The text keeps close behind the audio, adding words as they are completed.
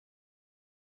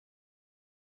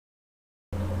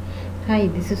Hi,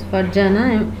 this is Farjana.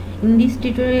 In this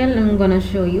tutorial I'm gonna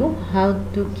show you how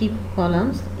to keep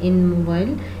columns in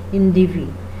mobile in DIVI.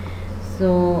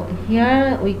 So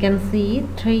here we can see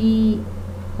 3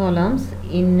 columns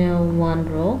in one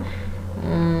row.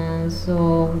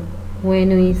 So when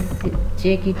we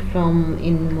check it from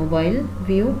in mobile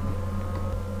view,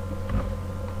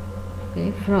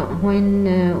 okay, from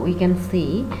when we can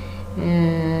see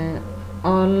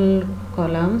all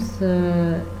columns,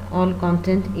 all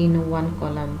content in one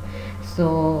column.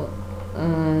 So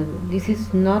this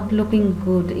is not looking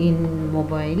good in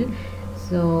mobile.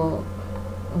 So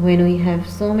when we have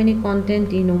so many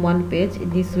content in one page,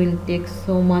 this will take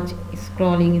so much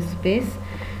scrolling space.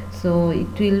 So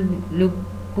it will look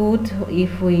good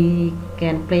if we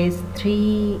can place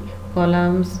 3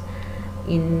 columns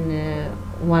in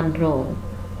one row.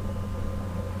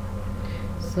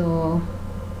 So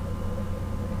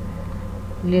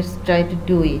let's try to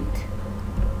do it.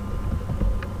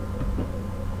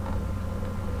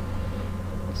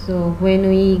 So when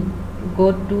we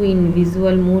go to in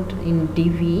visual mode in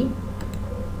DIVI,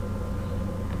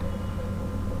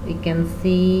 we can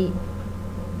see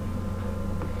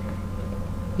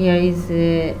here is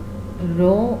a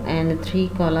row and 3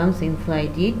 columns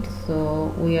inside it.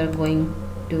 So we are going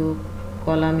to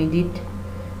column edit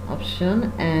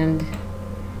option and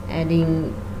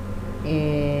adding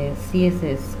a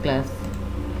CSS class.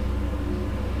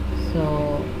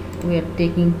 So we are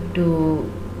taking to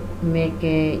make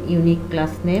a unique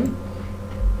class name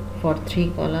for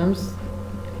 3 columns.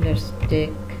 Let's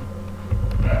take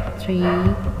 3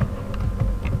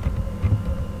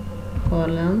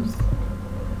 columns.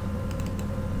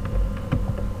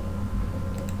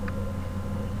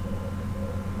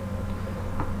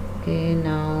 Okay,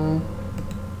 now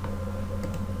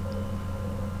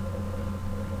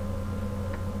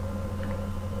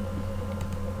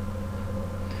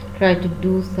try to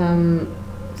do some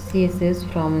CSS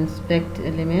from inspect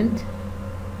element.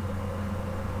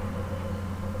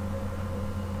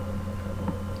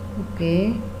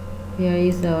 Okay, here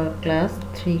is our class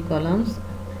 3 columns,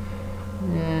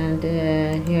 and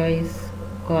here is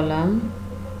column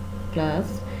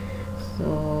class.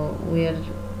 So we are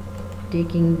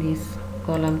taking this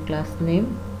column class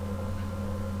name.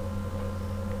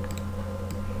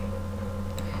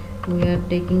 We are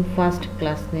taking first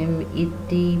class name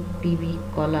etpv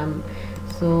column.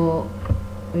 So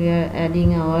we are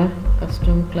adding our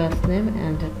custom class name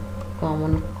and a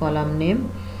common column name,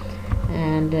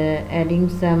 and adding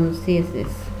some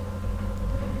CSS.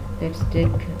 Let's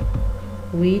take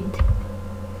width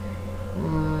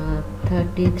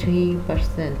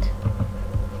 33%.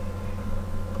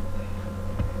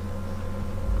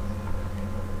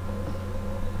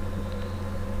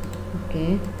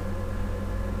 Okay,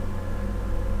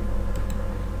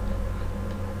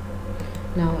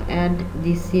 now add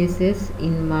this CSS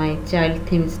in my child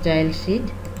theme style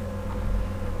sheet.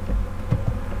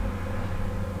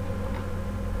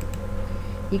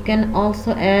 You can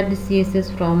also add CSS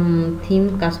from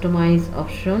theme customize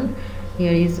option.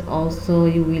 Here is also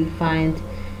you will find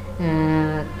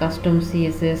custom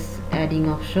CSS adding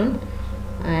option.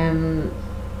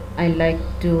 I like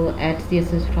to add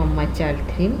CSS from my child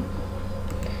theme.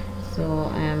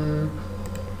 So I'm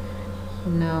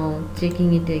now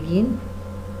checking it again.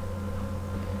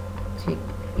 Check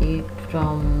it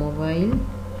from mobile.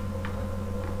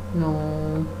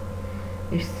 No,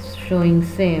 it's showing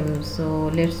same. So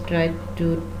let's try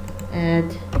to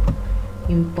add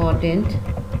important.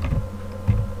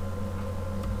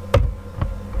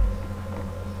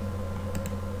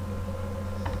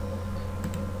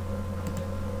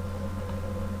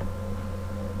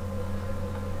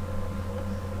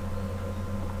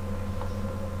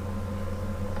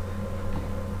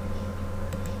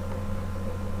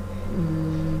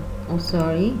 Oh,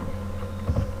 sorry,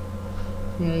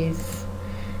 there is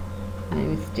my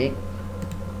mistake.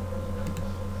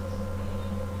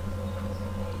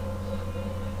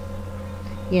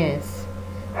 Yes,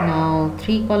 now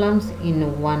 3 columns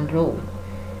in one row.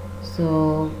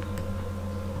 So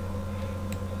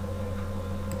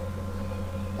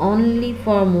only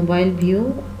for mobile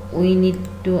view we need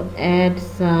to add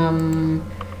some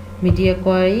media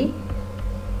query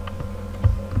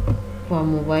for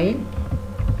mobile.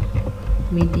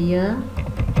 Media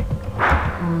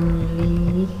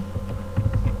only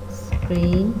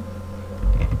screen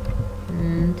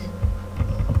and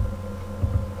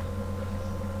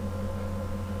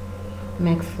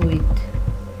max width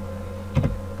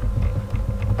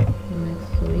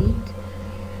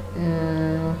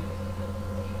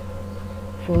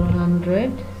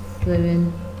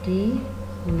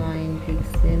 479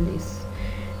 pixel is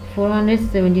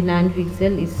 479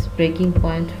 pixel is breaking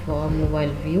point for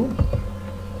mobile view,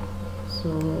 so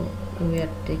we are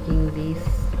taking this.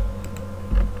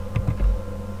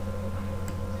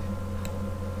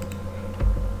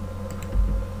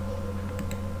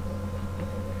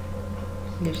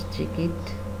 Let's check it.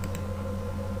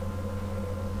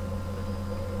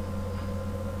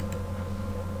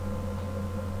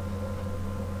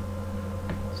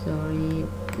 Sorry,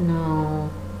 now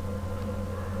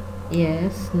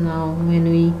yes, now when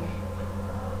we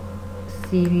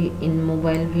see in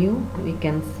mobile view we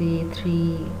can see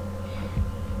 3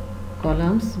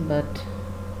 columns, but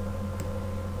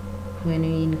when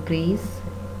we increase,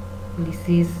 this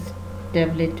is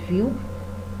tablet view.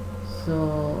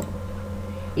 So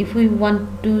if we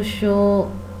want to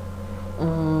show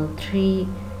 3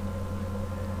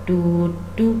 to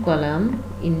 2 column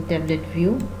in tablet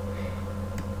view,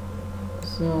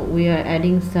 so we are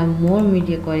adding some more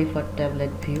media query for tablet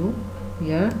view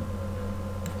here.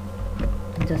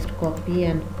 Just copy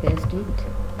and paste it,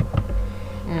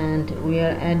 and we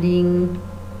are adding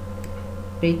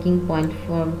breaking point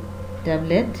for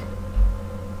tablet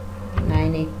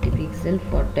 980 pixel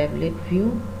for tablet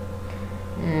view,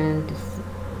 and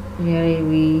here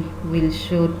we will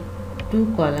show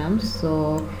 2 columns.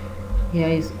 So here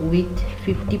is width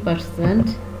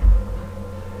 50%.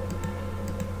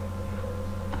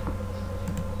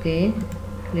 Okay,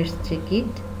 let's check it.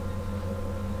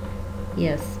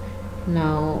 Yes,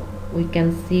 now we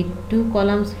can see 2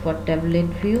 columns for tablet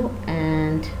view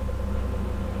and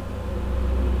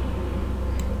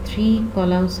 3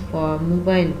 columns for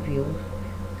mobile view.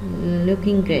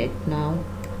 Looking great now.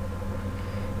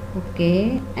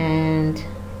 Okay, and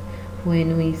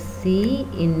when we see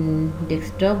in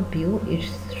desktop view, it's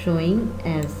showing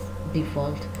as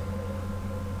default.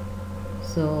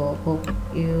 So hope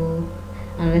you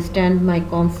understand my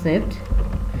concept.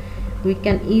 We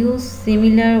can use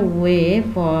similar way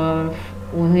for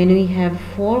when we have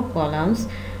 4 columns.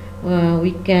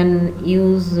 We can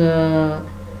use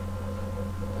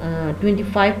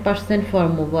 25% for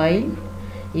mobile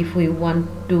if we want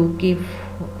to keep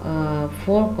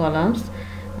 4 columns,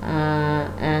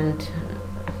 and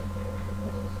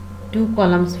 2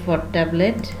 columns for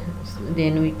tablet.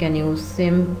 Then we can use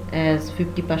same as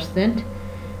 50%.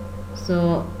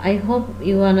 So I hope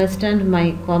you understand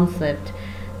my concept.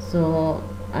 So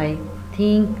I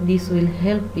think this will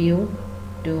help you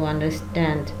to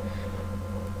understand.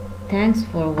 Thanks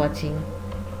for watching.